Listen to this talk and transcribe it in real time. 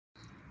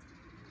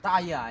大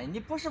爷，你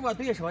不是我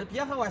对手，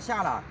别和我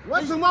下了。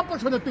我怎么不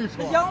是你对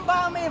手？杨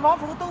八妹、王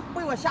斧头都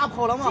被我吓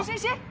跑了吗？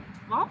谁？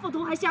王斧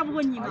头还吓不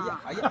过你吗？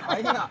哎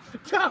呀！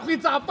这回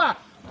咋办？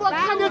我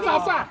看你咋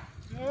办？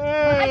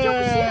还就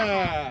不信了。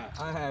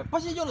哎，不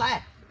信就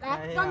来。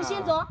来，让你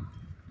先走。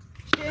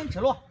先指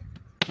路。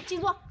静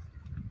坐。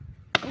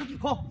走底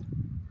炮。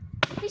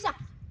跪下。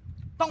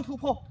当头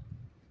炮。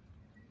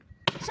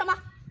上马。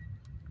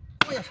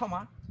我也上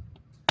马。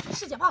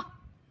试脚炮。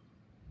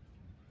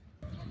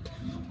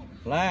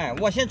来，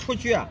我先出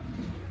局。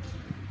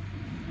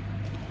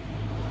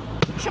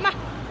上马。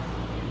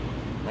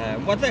哎，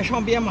我再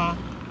上边马。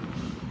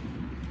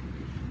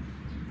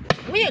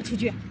我也出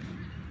局。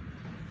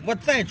我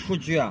再出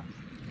局。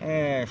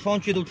哎，双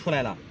局都出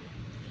来了。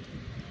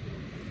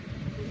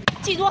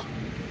记住。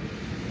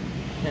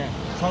哎，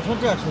想从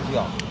这出局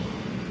啊。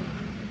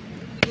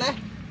来，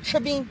吃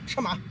兵吃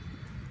马。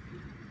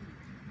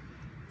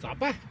咋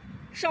办？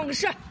上个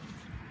士。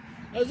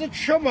这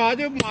吃马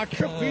的马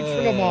吃回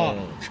去了吗？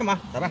吃马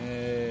咋办？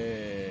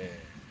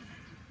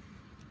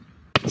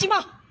进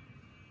马。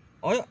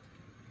哎呀，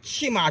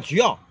弃马局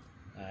啊！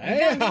哎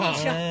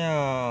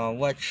呀，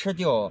我吃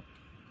掉，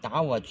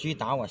打我车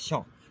打我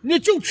象，你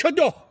就吃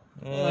掉。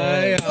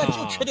哎呀，我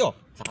就吃掉，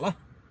咋了？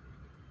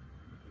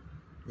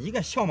一个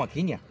象嘛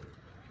给你。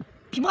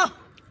平炮。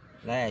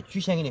来，局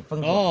先给你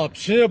封住。哦，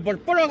皮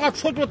不让他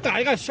出去打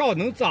一个象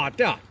能咋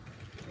的？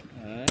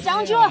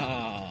将军。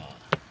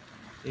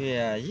对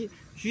呀，一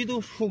局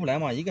都出不来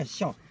嘛，一个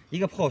象一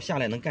个炮下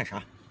来能干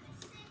啥？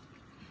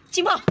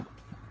进炮。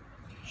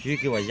局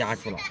给我压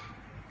住了。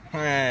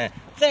哎，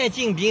再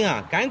进兵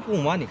啊，敢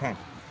攻吗？你看。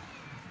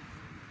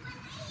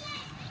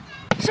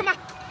上马。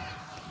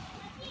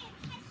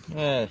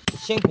哎，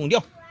先攻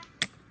掉，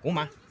攻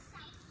马。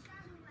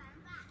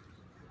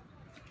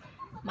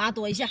马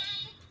躲一下。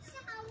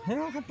哎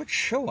呀，还不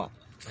吃我？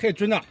太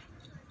准了。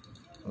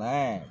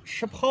来，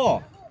吃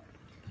炮。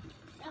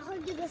然后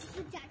这个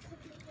四甲车。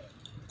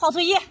炮卒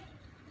一。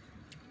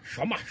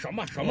上马。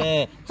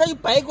哎，这就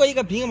白过一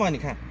个兵嘛，你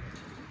看。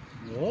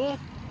我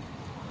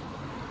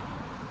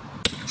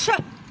吃。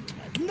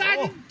那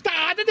你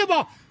打的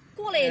吧？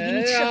过来也给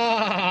你吃。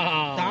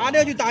打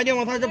掉就打掉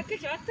嘛，他这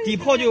底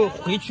炮就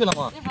回去了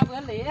嘛。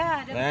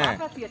来，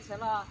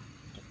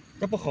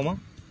这不好吗？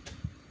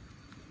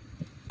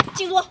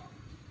记住。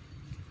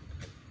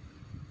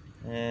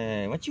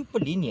哎，我就不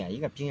理你，一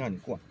个兵让你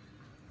过。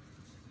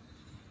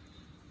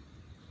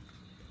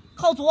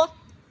靠左。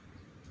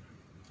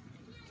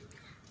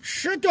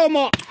吃掉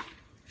吗？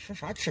吃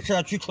啥吃？吃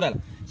他车出来了，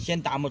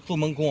先打嘛筑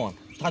门弓，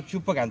他车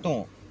不敢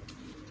动。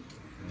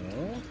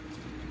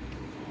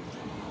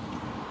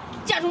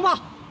架中炮。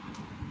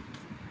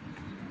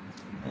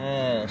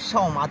哎，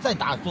上马再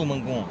打筑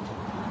门弓。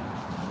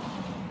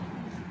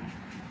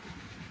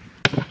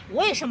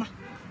我也上马。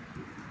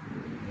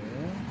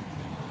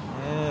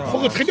哎呀，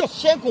后个踩掉，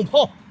先攻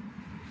炮，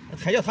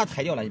踩掉他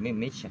踩掉了，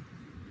没起。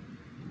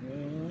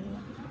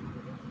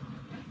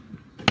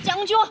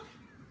将军。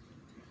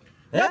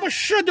那不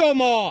试掉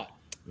吗？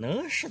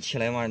能试起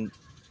来吗？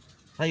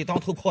他有当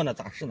头炮呢，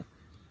咋试呢？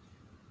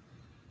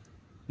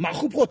马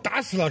后炮打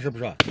死了是不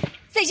是？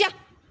再下。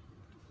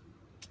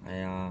哎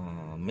呀，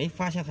没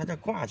发现他这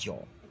挂角，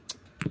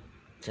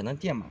只能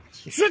垫马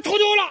去。是头掉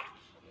了。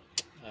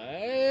哎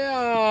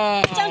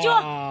呀，将军。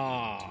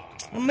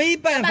没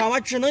办法，我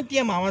只能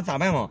垫马，我咋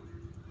办嘛？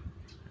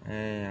哎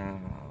呀，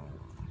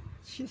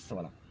气死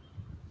我了！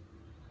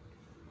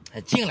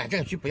哎，进了，这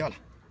个局不要了。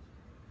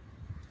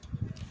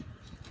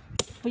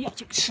不要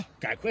就吃。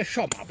赶快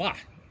上马吧。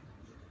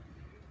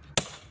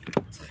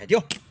踩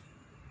掉。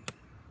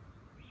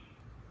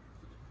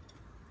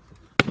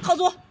靠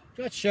左。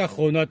这切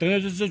好呢，等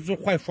下这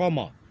换双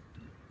马。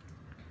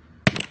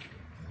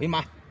回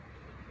马。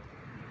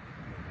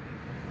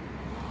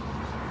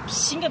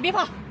行个别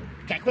怕。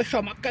赶快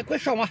上马，赶快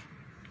上马。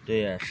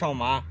对，上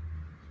马。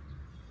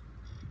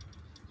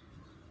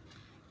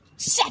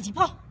下几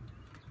炮。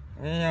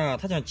哎呀，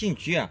他想进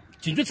局啊！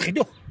进局踩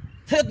掉，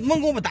他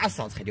蒙古不打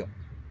死啊，踩掉。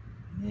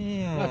哎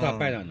呀，那咋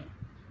办呢？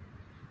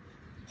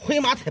回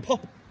马踩炮。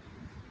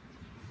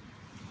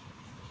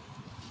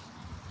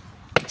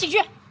进局。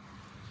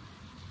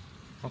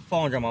他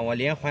放着嘛，我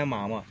连环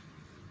马嘛。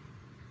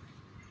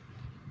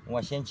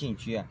我先进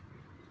局，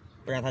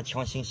不然他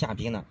强行下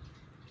兵呢。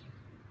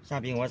下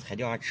兵我踩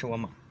掉还吃我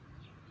马。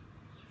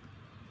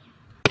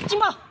进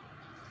炮。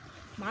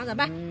马咋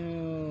办？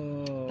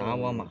打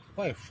我马。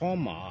换双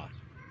马。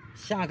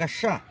下个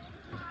士，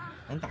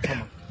能打上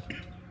吗？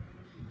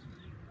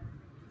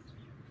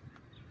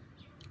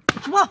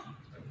出炮。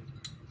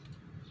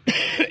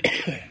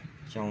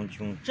将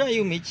军，这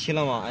又没棋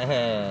了吗？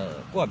哎，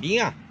过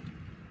兵啊！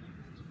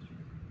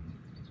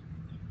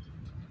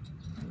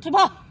退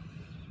炮。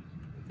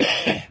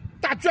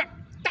大局，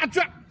大局。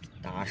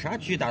打啥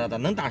局？打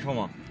能打上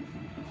吗？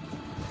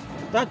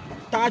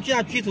打局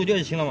局走掉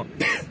就行了吗？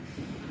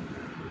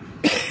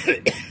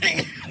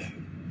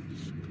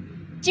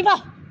进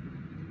炮。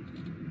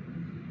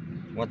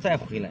我再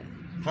回来，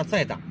他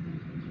再打。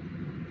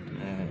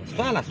哎，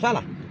算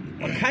了，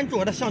我看住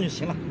我的象就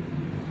行了。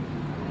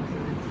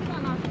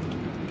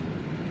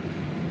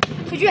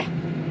退车。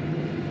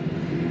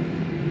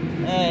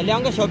哎，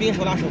两个小兵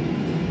手拉手。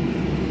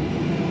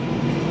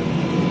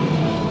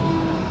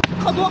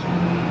靠左。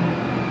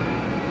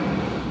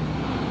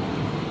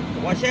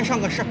我先上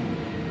个士。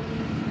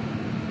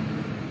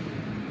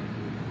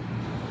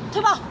退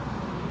炮。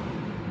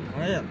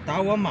哎呀，打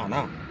我马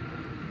呢！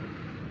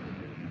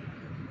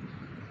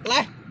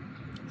来，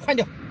换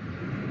掉。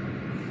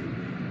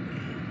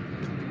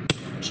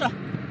吃。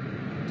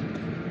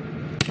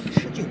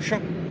吃就吃。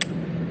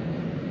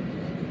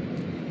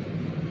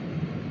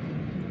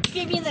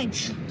边边再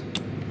吃。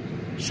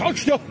少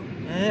吃掉。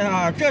哎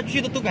呀，这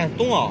局的都敢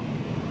动啊！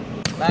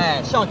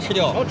来，象吃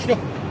掉。少吃掉。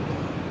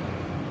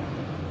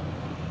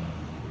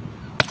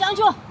将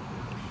军。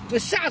这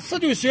下次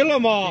就行了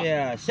嘛。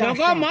对，两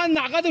个马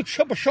哪个都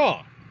吃不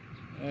上。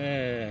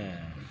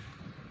哎。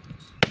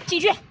进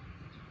去。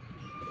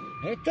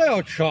哎，这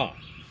要吃啊？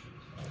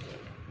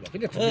我给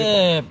你准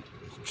备。哎，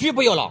车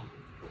不要了。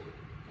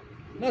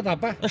那咋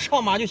办？那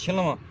上马就行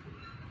了嘛。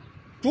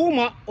竹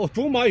马哦，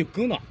竹马有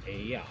根呢。哎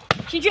呀，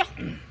进去。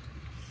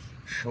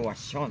吃我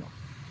象呢。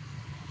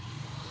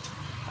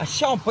啊，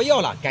象不要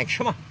了，敢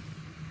吃吗？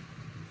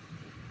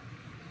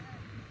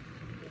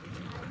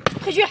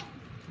退去。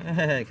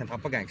哎，看他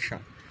不敢吃，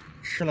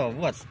吃了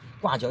我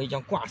挂脚一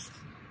将挂死他。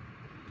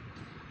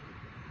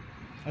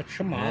还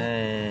吃马？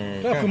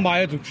哎，这回马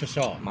也都吃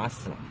象，马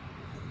死了。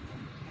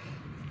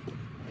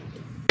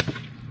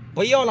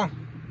不要了。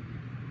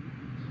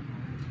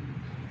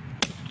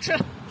吃。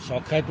小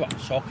开端，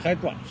小开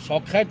端，小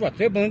开端，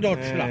再不能叫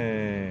吃了。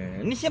哎，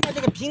你先把这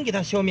个兵给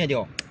他消灭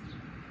掉。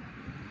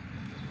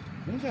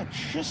人家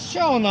吃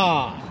象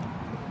呢。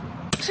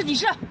吃几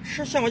吃？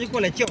吃象我就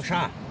过来叫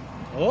杀。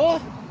哦，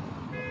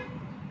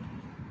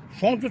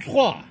双举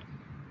错。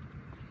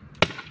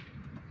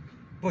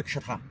不吃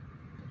它。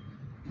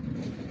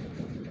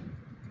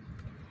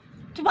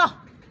退炮。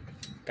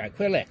赶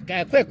快来，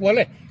赶快过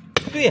来。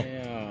对，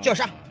哎、叫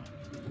杀。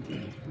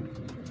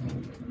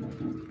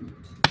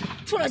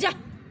出两下。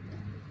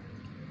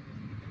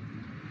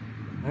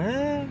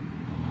哎，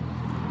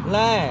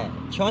来，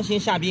强行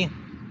下兵。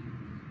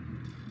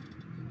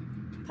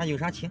他有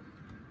啥棋？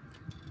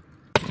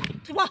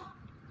退炮。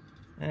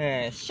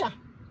哎，下。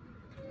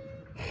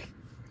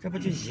这不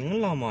就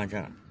赢了吗？这。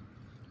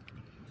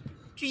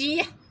狙击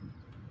一。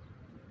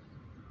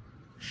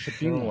士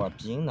兵我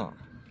兵呢？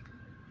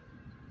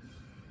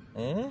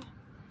哎，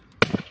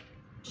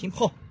平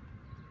炮。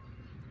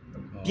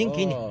兵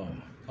给你。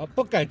啊，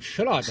不敢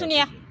吃了。是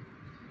你。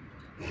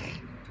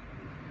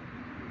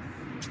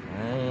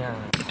哎呀，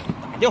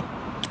打掉。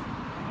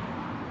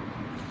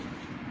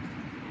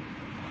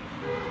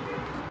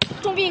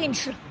重兵给你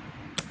吃。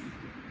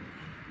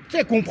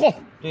再攻炮。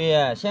对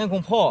呀，先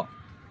攻炮。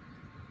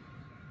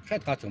看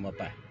他怎么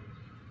办。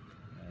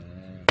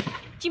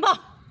进炮。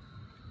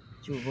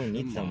就问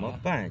你怎么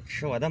办？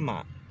吃我的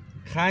马，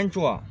看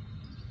住。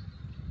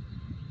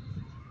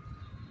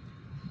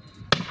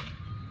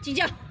进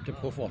将。这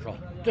炮放上，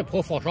这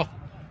炮放上。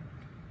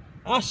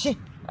啊，行。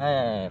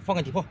哎，放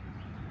个底炮。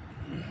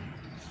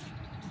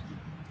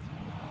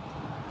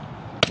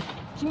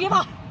行边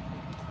炮。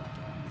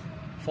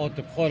放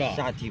底炮了。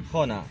下底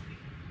炮呢？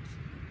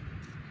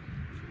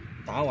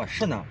打我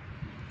是呢。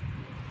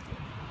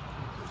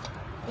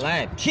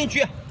来，拼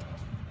车。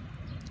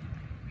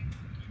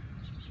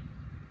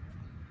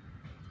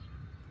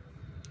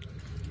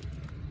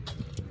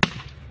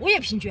我也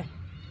拼车。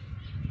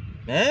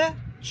哎，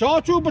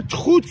将军不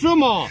抽车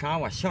吗？啥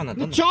我象呢？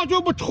那将军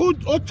不抽，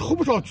抽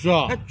不上去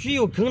啊？那车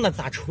有根了，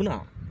咋抽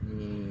呢？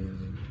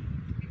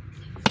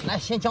来，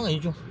先讲一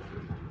句。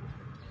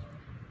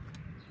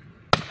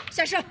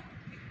下士。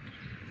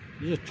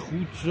你抽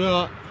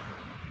车。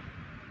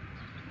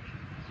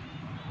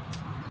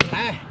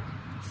来，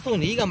送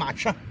你一个马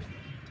吃。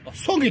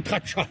送给他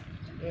吃。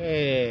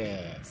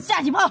哎。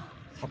下几炮。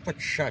他不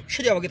吃，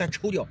吃掉我给他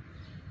抽掉。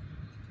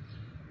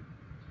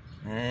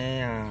哎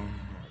呀，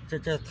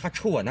这他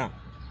抽我呢。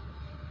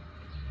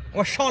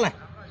我上来。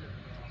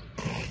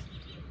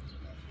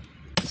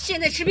现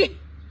在吃兵。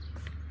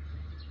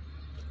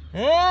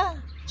哎，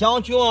将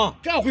军，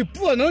这回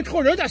不能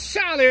抽，人家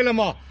下来了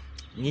吗？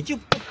你就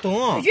不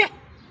懂。退去。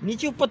你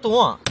就不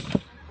懂，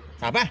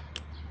咋办？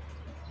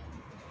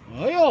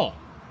哎呦，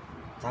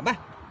咋办？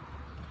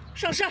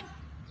上士。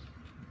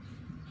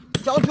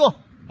将军。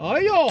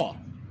哎呦，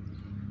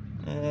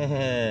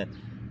哎，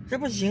这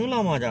不赢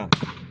了吗？这。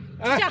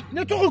哎，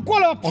你最后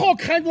过了炮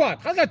看着，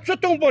他这局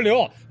动不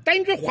了，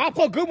单局花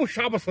炮根本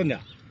杀不死呢。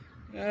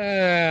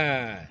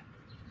哎，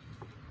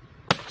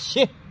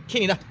行，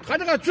听你的。他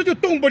这个局就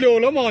动不了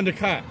了嘛？你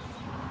看。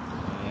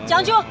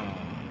将军。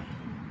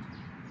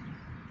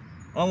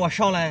啊，我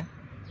上来。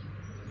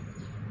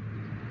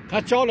他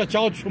叫了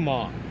将去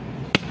吗？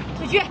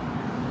退去。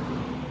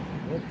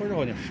我不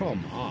让你上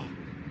马。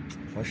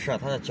不是，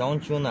他是将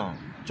军呢。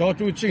将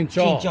军进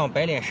将。进将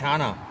白脸杀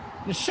呢。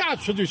你下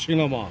去就行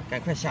了嘛。赶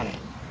快下来。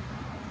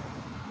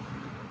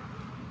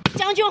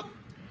将军。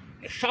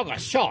你上个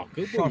象，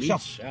根本没上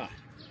起啊。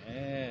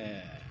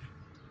哎。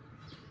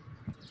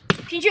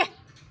拼去。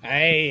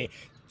哎，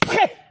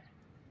嘿，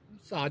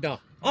咋的？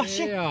啊，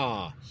行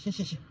呀，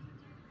行，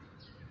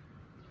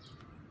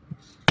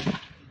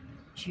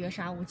绝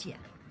杀无解，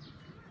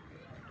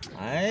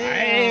哎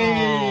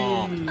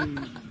呀，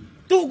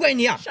都怪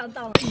你啊！上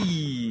当了。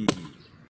咦。